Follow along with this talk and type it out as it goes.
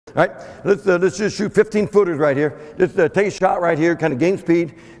All right, let's just shoot 15-footers right here. Just take a shot right here, kind of gain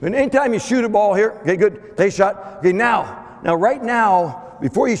speed. And anytime you shoot a ball here, okay, good, take a shot. Okay, right now,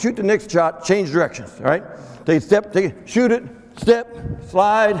 before you shoot the next shot, change directions, all right? Take a step, shoot it, step,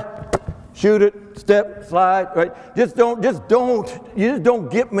 slide, shoot it, step, slide, right? You just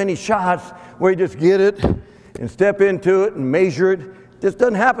don't get many shots where you just get it and step into it and measure it. This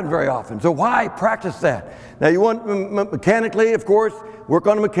doesn't happen very often. So why practice that? Now you want mechanically, of course, work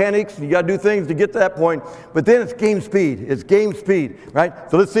on the mechanics. You got to do things to get to that point. But then it's game speed. It's game speed, right?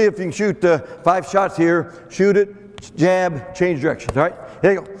 So let's see if you can shoot 5 shots here. Shoot it, jab, change directions. All right?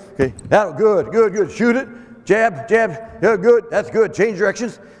 Here you go. Okay. That'll good. Shoot it, jab. Yeah, good. That's good. Change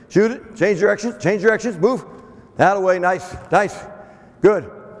directions. Shoot it. Change directions. Move. That'll way. Nice. Good.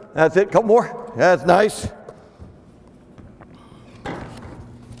 That's it. Couple more. That's nice.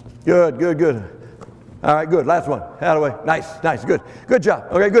 Good. All right, good. Last one. Out of the way. Nice. Good job.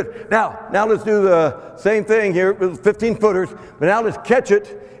 Okay, good. Now let's do the same thing here with 15-footers, but now let's catch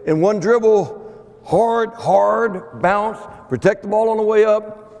it in one dribble, hard, bounce, protect the ball on the way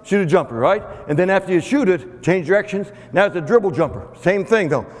up, shoot a jumper, right? And then after you shoot it, change directions. Now it's a dribble jumper. Same thing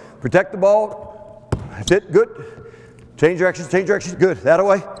though. Protect the ball. That's it. Good. Change directions. Good. That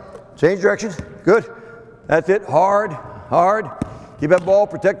away. Change directions. Good. That's it. Hard. Keep that ball,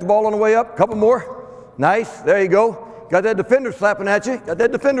 protect the ball on the way up. Couple more. Nice. There you go. Got that defender slapping at you.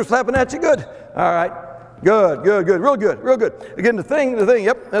 Good. All right. Good. Real good. Again, the thing,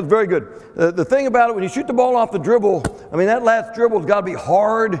 yep, that's very good. The thing about it, when you shoot the ball off the dribble, I mean, that last dribble's got to be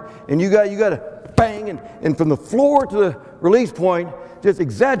hard, and you got to bang, and from the floor to the release point, just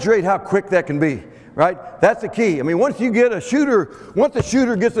exaggerate how quick that can be, right? That's the key. I mean, once the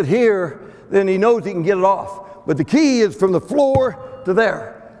shooter gets it here, then he knows he can get it off. But the key is from the floor to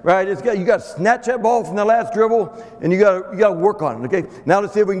there, right? You got to snatch that ball from the last dribble, and you got to work on it. Okay. Now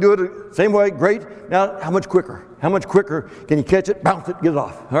let's see if we can do it the same way. Great. Now, how much quicker? How much quicker can you catch it, bounce it, get it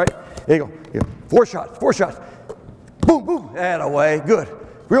off? All right. There you go. Here. 4 shots. Boom. That away. Good.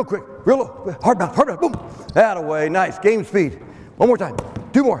 Real quick. Real low. Hard bounce. Boom. That away. Nice. Game speed. One more time.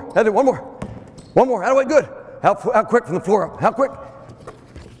 2 more. That's it. One more. That away. Good. How quick from the floor up? How quick?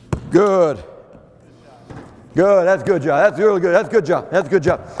 Good. That's good job. That's really good. That's good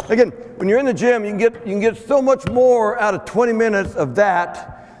job. Again, when you're in the gym, you can get so much more out of 20 minutes of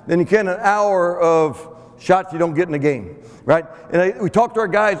that than you can an hour of shots you don't get in a game, right? And we talk to our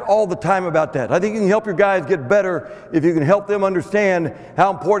guys all the time about that. I think you can help your guys get better if you can help them understand how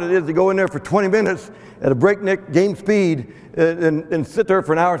important it is to go in there for 20 minutes at a breakneck game speed and sit there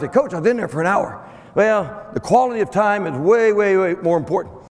for an hour and say, Coach, I was in there for an hour. Well, the quality of time is way more important.